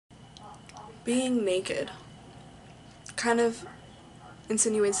being naked kind of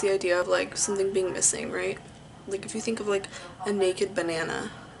insinuates the idea of like something being missing, right? Like if you think of like a naked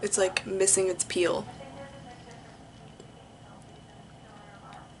banana, it's like missing its peel.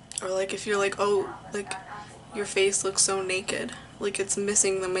 Or like if you're like, oh, like your face looks so naked, like it's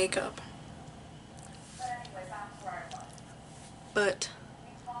missing the makeup. But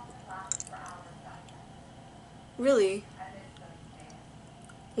really,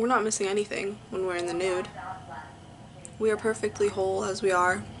 we're not missing anything when we're in the nude. We are perfectly whole as we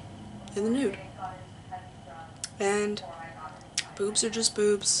are in the nude. And boobs are just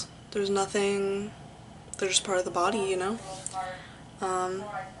boobs. There's nothing, they're just part of the body, you know?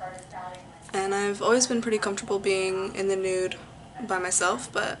 And I've always been pretty comfortable being in the nude by myself,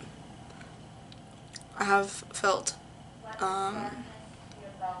 but I have felt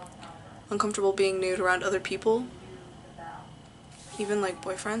uncomfortable being nude around other people, even like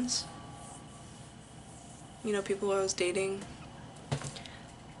boyfriends, you know, people who I was dating,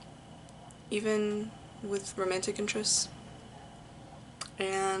 even with romantic interests.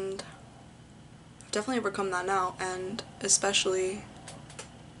 And I've definitely overcome that now, and especially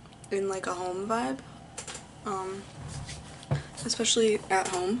in like a home vibe, especially at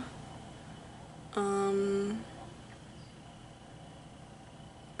home.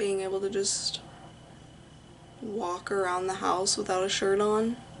 Being able to just walk around the house without a shirt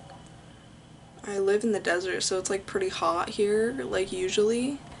on. I live in the desert, so it's like pretty hot here, like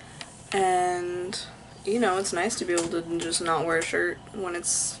usually, and you know, it's nice to be able to just not wear a shirt when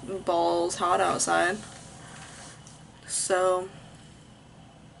it's balls hot outside. So,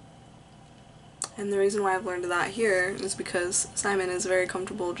 and the reason why I've learned that here is because Simon is very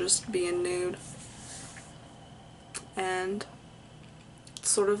comfortable just being nude, and it's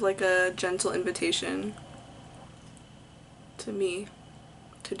sort of like a gentle invitation to me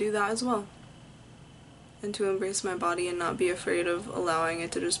to do that as well, and to embrace my body and not be afraid of allowing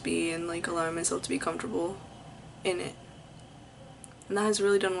it to just be, and like allowing myself to be comfortable in it. And that has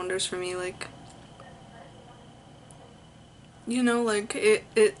really done wonders for me, like, you know, like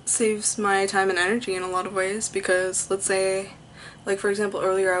it saves my time and energy in a lot of ways, because let's say, like for example,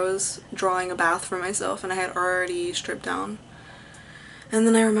 earlier I was drawing a bath for myself and I had already stripped down, and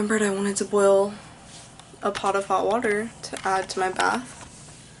then I remembered I wanted to boil a pot of hot water to add to my bath.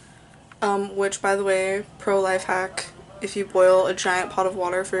 Which, by the way, pro life hack, if you boil a giant pot of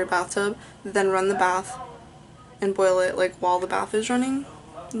water for your bathtub, then run the bath and boil it like while the bath is running,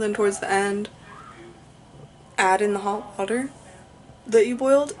 and then towards the end add in the hot water that you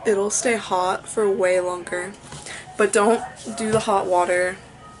boiled, it'll stay hot for way longer. But don't do the hot water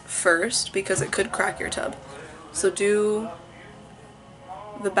first because it could crack your tub. So do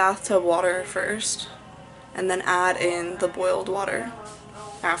the bathtub water first and then add in the boiled water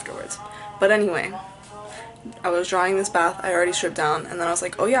afterwards. But anyway, I was drawing this bath, I already stripped down, and then I was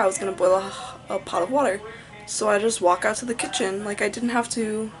like, oh yeah, I was gonna boil a pot of water. So I just walk out to the kitchen, like I didn't have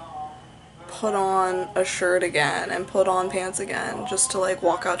to put on a shirt again and put on pants again just to like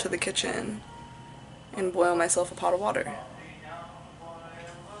walk out to the kitchen and boil myself a pot of water.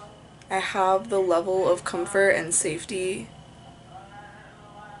 I have the level of comfort and safety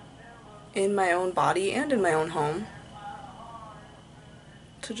in my own body and in my own home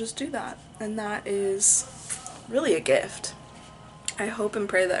to just do that, and that is really a gift. I hope and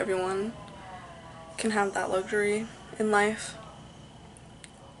pray that everyone can have that luxury in life,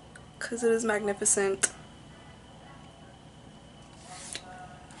 because it is magnificent